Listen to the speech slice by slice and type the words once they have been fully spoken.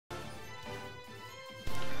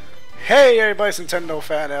Hey everybody, it's Nintendo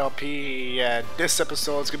Fan LP. Yeah, this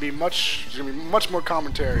episode is gonna be much more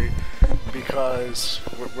commentary because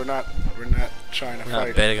we're not trying to fight.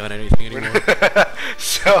 Not betting on anything anymore.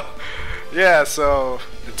 So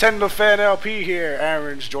Nintendo Fan LP here.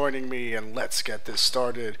 Aaron's joining me, and let's get this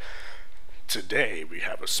started. Today we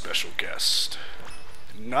have a special guest.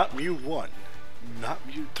 Not Mew 1, not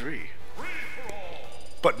Mew 3,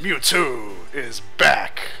 but Mewtwo is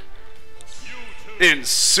back in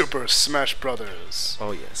Super Smash Brothers.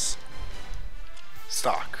 Oh yes.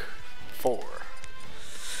 Stock 4.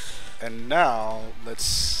 And now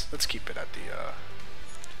let's keep it at the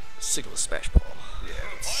Single Smash Ball. yeah,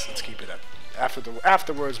 let's keep it at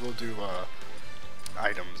afterwards we'll do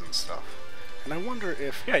items and stuff. And I wonder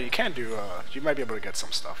if you can do you might be able to get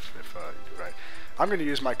some stuff if you do right. I'm gonna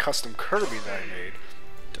use my custom Kirby that I made.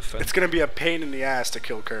 Defend. It's gonna be a pain in the ass to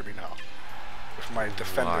kill Kirby now. With my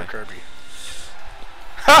Defender Kirby.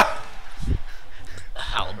 Ha!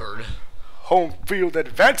 Halberd. Home field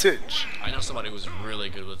advantage! I know somebody who's really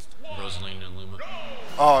good with Rosalina and Luma.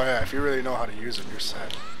 Oh yeah, if you really know how to use them, you're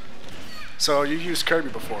set. So you used Kirby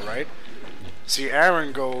before, right? See,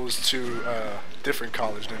 Aaron goes to a different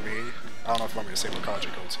college than me. I don't know if you want me to say what college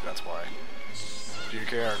you go to, that's why. Do you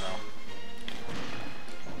care or no?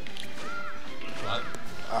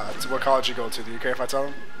 What? To what college you go to, do you care if I tell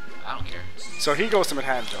him? I don't care. So he goes to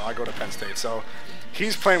Manhattan, I go to Penn State. So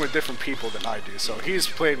he's playing with different people than I do. So he's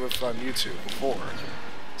played with Mewtwo before.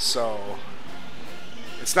 So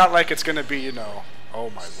it's not like it's gonna be, you know,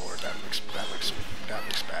 oh my lord, that looks bad. That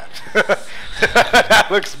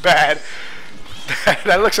looks bad.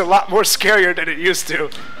 That looks a lot more scarier than it used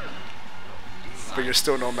to. But you're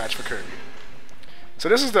still no match for Kirby. So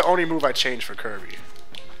this is the only move I changed for Kirby.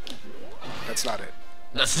 That's not it.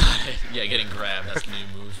 That's not it. Yeah, getting grabbed, that's the new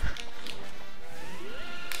move.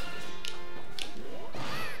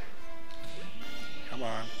 Come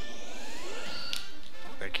on.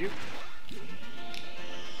 Thank you.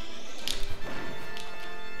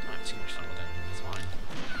 I have too much fun with that. It's fine.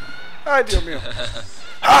 Ay, Dios mío.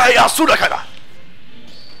 Ay, Asura cara.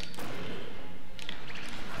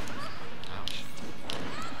 Ouch.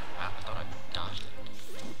 Wow, I thought I dodged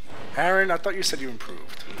it. Aaron, I thought you said you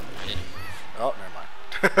improved. I didn't move. Oh, never mind.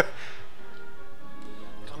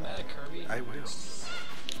 Come back, Kirby. I will.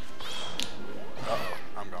 Uh-oh,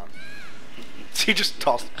 I'm gone. He just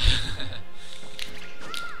tossed.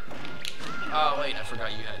 Oh, wait, I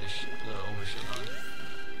forgot you had a little overshoot on.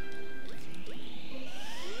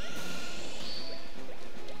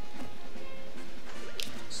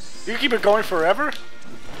 You keep it going forever?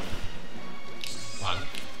 What?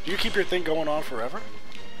 Do you keep your thing going on forever?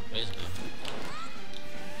 Basically.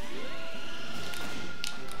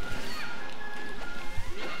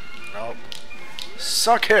 No.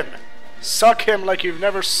 Suck him! Suck him like you've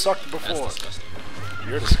never sucked before. That's disgusting.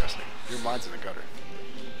 You're disgusting. Your mind's in the gutter.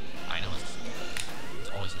 I know it's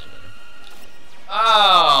always in the gutter.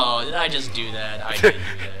 Oh, did I just do that? I didn't do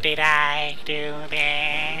that. Did I do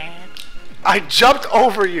that? I jumped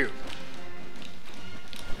over you!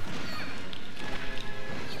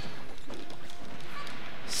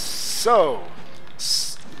 So...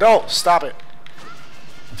 no, stop it.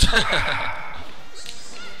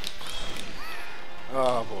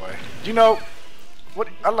 Oh boy. You know, what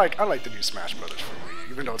I like the new Smash Brothers for Wii,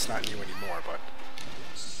 even though it's not new anymore, but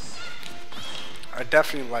I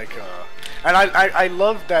definitely like and I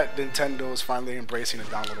love that Nintendo is finally embracing the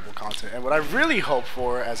downloadable content. And what I really hope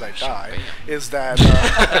for as I die is that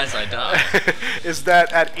As I die. is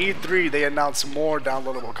that at E3 they announce more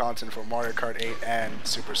downloadable content for Mario Kart 8 and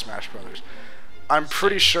Super Smash Brothers. I'm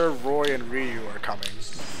pretty sure Roy and Ryu are coming.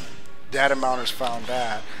 Data miners found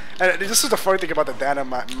that. And this is the funny thing about the data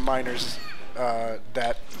miners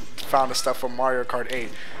that found the stuff from Mario Kart 8.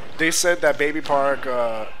 They said that Baby Park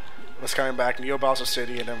was coming back, Neo Bowser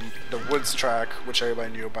City, and then the Woods track, which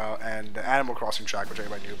everybody knew about, and the Animal Crossing track, which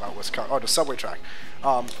everybody knew about, was the subway track.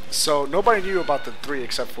 So nobody knew about the 3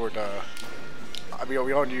 except for the... I mean,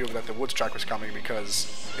 we all knew that the Woods track was coming because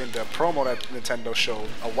in the promo that Nintendo showed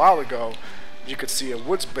a while ago, you could see a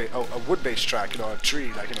wood-based track, you know, a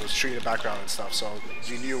tree, like, you know, it was a tree in the background and stuff, so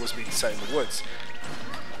you knew it was being set in the woods.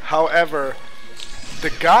 However,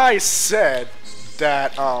 the guy said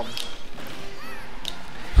that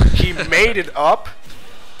he made it up.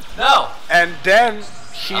 No! And then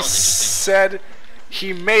he That was said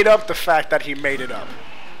he made up the fact that he made it up.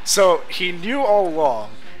 So he knew all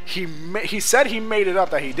along. He said he made it up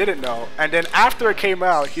that he didn't know, and then after it came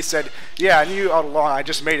out, he said, "Yeah, I knew all along. I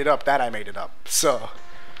just made it up that I made it up." So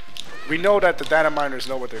we know that the data miners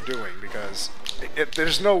know what they're doing because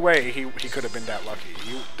there's no way he could have been that lucky.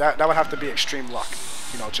 That would have to be extreme luck.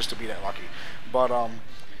 you know, just to be that lucky. But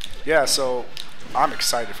yeah, so I'm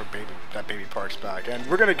excited for that Baby Park's back, and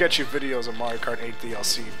we're gonna get you videos of Mario Kart 8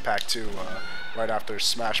 DLC Pack 2 right after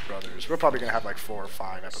Smash Brothers. We're probably gonna have like 4 or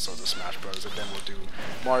 5 episodes of Smash Brothers, and then we'll do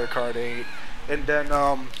Mario Kart 8, and then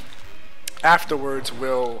afterwards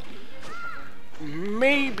we'll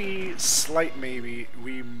maybe,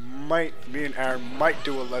 me and Aaron might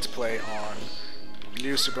do a Let's Play on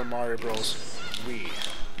New Super Mario Bros. Wii.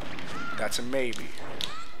 That's a maybe.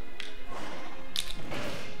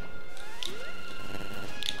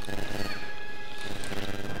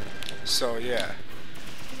 So yeah,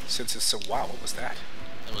 since it's so wow, what was that?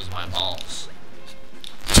 It was my balls.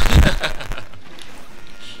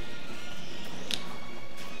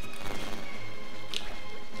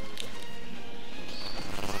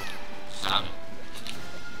 Stop it.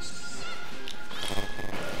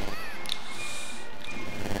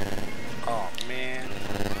 Oh man.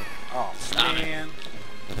 Oh Stop man. It.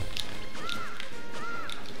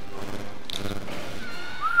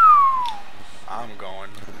 I'm going.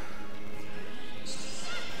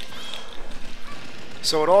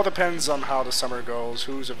 So it all depends on how the summer goes,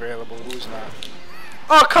 who's available, who's not.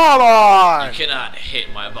 Oh, come on! You cannot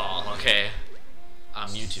hit my ball, okay? I'm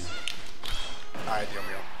Mewtwo. Ay, Dios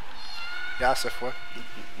mío. Ya se fue.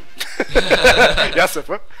 Ya se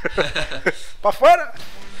fue. Pa' fuera.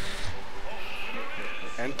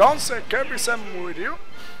 Entonces, Kirby se murió.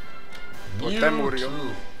 Usted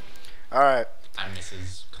murió. Alright. I miss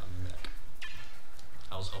his coming back.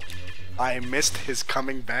 I was hoping he would come back. I missed his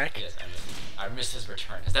coming back? Yes, I missed his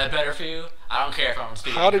return. Is that better for you? I don't care if I'm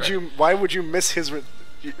speaking. How did you, why would you miss his,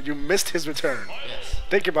 you missed his return? Yes.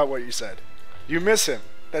 Think about what you said. You miss him.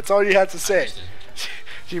 That's all you had to say. Missed his return.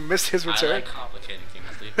 You missed his return? I like complicating things.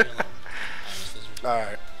 Leave me alone. I missed his return.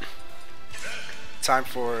 Alright. Time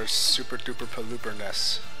for Super Duper Palooper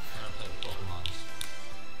Ness. I'm gonna play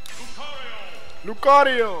with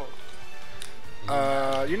Pokemon.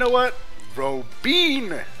 Lucario! You know what? Robin!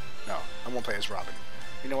 No, I won't play as Robin.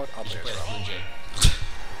 You know what? I'll play as Robin.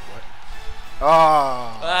 What?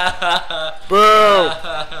 Ah! Boo!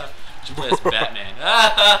 You play as Batman.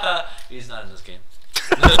 He's not in this game.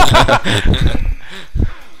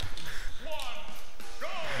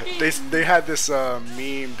 They had this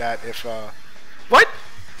meme that if what?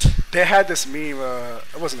 They had this meme.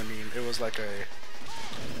 It wasn't a meme. It was like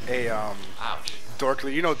Ouch.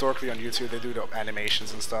 Dorkly. You know Dorkly on YouTube. They do the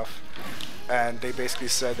animations and stuff. And they basically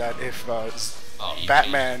said that if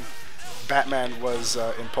Batman was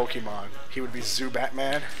in Pokemon, he would be Zoo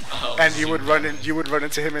Batman, and you would run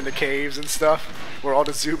into him in the caves and stuff where all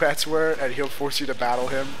the Zubats were, and he'll force you to battle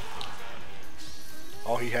him.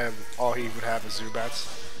 All he would have is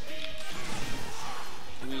Zubats.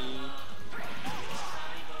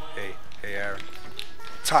 Hey Aaron.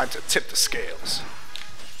 Time to tip the scales.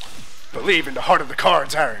 Believe in the heart of the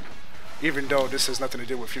cards, Aaron. Even though this has nothing to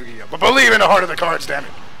do with Yu-Gi-Oh! But believe in the heart of the cards, damn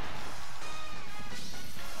it.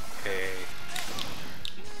 Hey.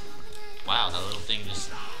 Wow, that little thing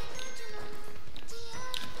just...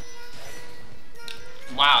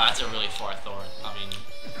 Wow, that's a really far thorn. I mean...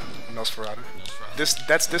 Nosferatu. Nosferatu.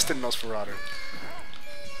 That's distant Nosferatu.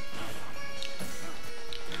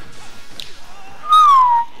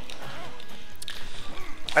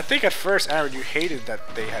 I think at first, Aaron, you hated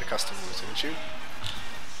that they had custom moves, didn't you?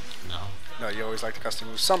 No. No, you always liked the custom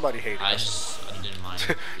moves. Somebody hated I custom didn't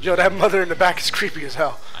mind. Yo, that mother in the back is creepy as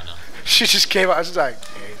hell. I know. She just came out. I was like,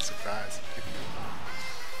 hey, surprise.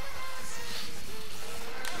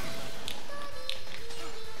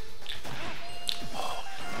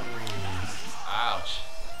 Ouch.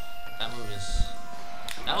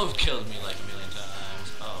 That move killed me like a million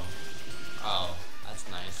times. Oh. Oh, that's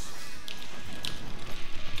nice.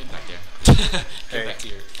 Get back there. Get back to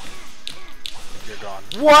your... You're gone.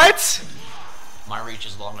 What? My reach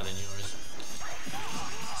is longer than yours.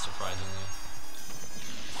 Surprisingly.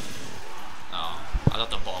 Oh, I thought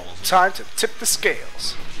the ball was... Time to tip the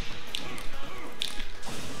scales.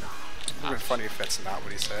 It would be funny if that's not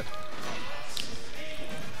what he said.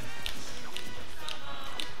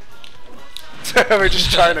 We're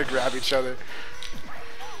just trying to grab each other.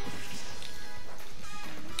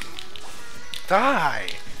 Die!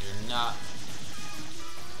 You're not...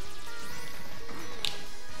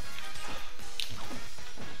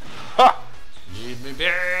 Ha! Leave me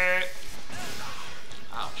back!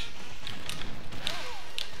 Ouch.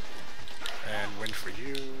 And win for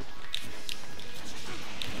you.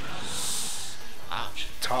 Ouch.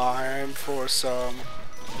 Time for some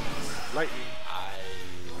lightning. I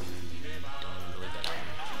don't even believe that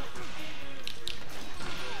happened.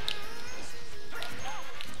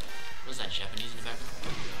 What is that, Japanese in the background?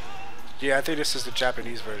 Yeah, I think this is the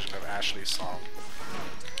Japanese version of Ashley's song.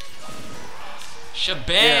 Shabam!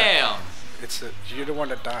 Yeah. You're the one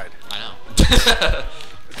that died. I know.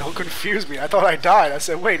 Don't confuse me. I thought I died. I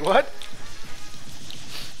said, wait, what?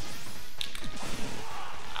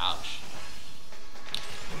 Ouch.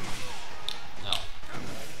 No.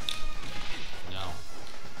 No.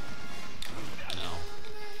 No.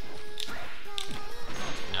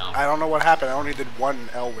 No. I don't know what happened. I only did one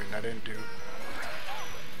L-wing. I didn't do.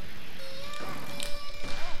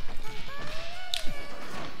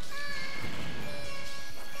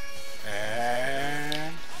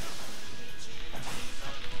 And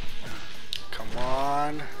come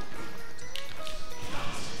on.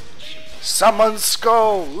 Summon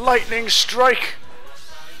Skull! Lightning Strike!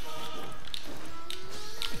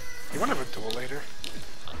 You want to have a duel later?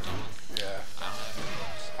 A duel? Yeah.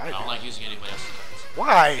 I don't like using anybody else's cards.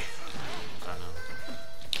 Why? I don't know.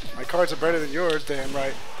 My cards are better than yours, damn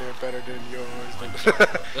right. They're better than yours.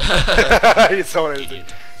 You saw what I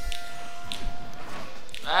did.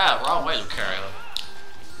 Ah, wrong way, Lucario.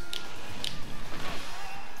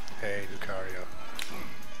 Hey, Lucario.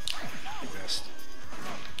 You missed.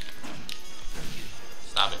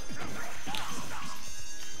 Stop it.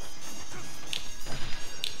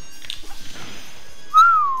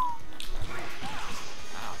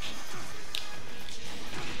 Ouch.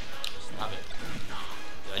 Stop it.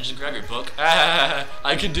 Did I just grab your book? Ah,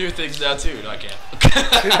 I can do things now too. No, I can't.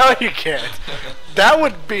 No, you can't. That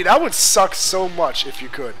would suck so much if you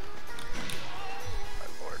could. My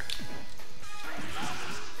lord.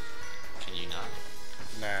 Can you not?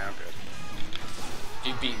 Nah, I'm good. If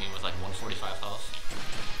you beat me with like 145 health,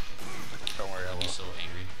 Don't worry, I I'll be won't. so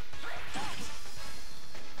angry.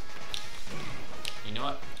 You know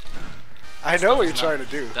what? I know what you're trying to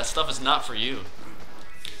do. That stuff is not for you.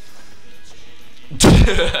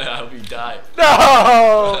 I hope you die.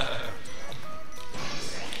 No!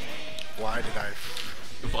 Why did I?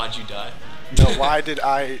 Why'd you die? No, why did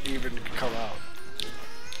I even come out?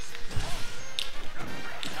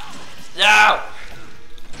 No!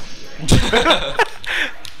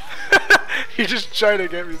 He just tried to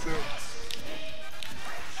get me so.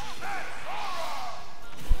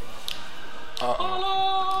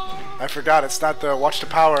 Uh-oh. I forgot, it's not the watch the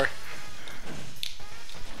power.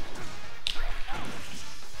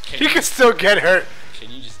 He can still get hurt.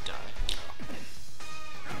 Can you just die?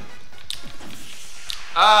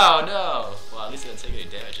 Oh no! Well, at least I didn't take any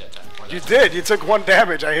damage that time. You did, you took 1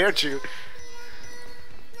 damage, I hurt you.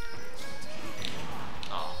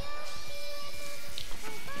 Oh.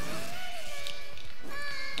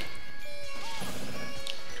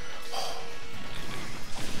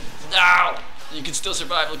 No! You can still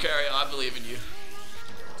survive, Lucario. I believe in you.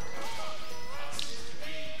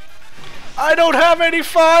 I don't have any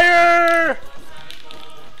fire!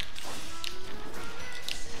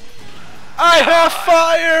 I have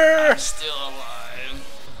fire! I'm still alive.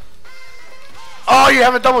 Oh, you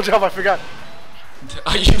have a double jump, I forgot.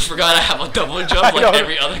 Oh, you forgot I have a double jump like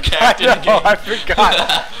every other character in the game. I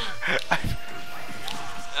forgot.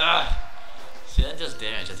 See, that does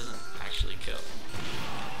damage. That doesn't actually kill.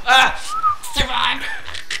 Ah! Survive!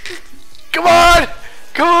 Come on!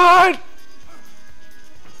 Come on!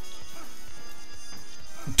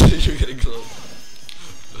 You're getting close.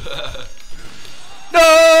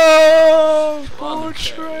 No! Come on,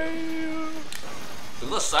 Betrayal. Look at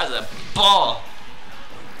the size of that ball.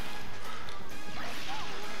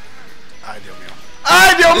 Ay, Dios mío.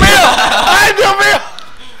 Ay, Dios mío! Ay, Dios mío!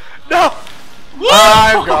 No! Woo!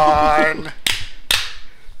 I'm gone.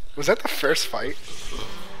 Was that the first fight?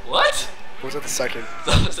 What? Or was that the second?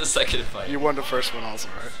 That was the second fight. You won the first one also,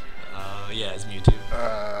 right? Yeah, it's Mewtwo.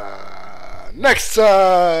 Next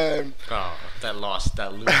time! Oh, that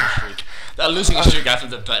losing streak. That losing streak after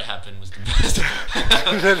the bet happened was the best.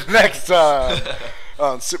 The next time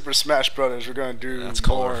on Super Smash Brothers, we're gonna do That's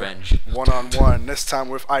called more revenge. one-on-one. This time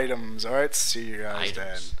with items. All right, see you guys then.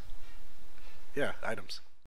 Items. Yeah, items.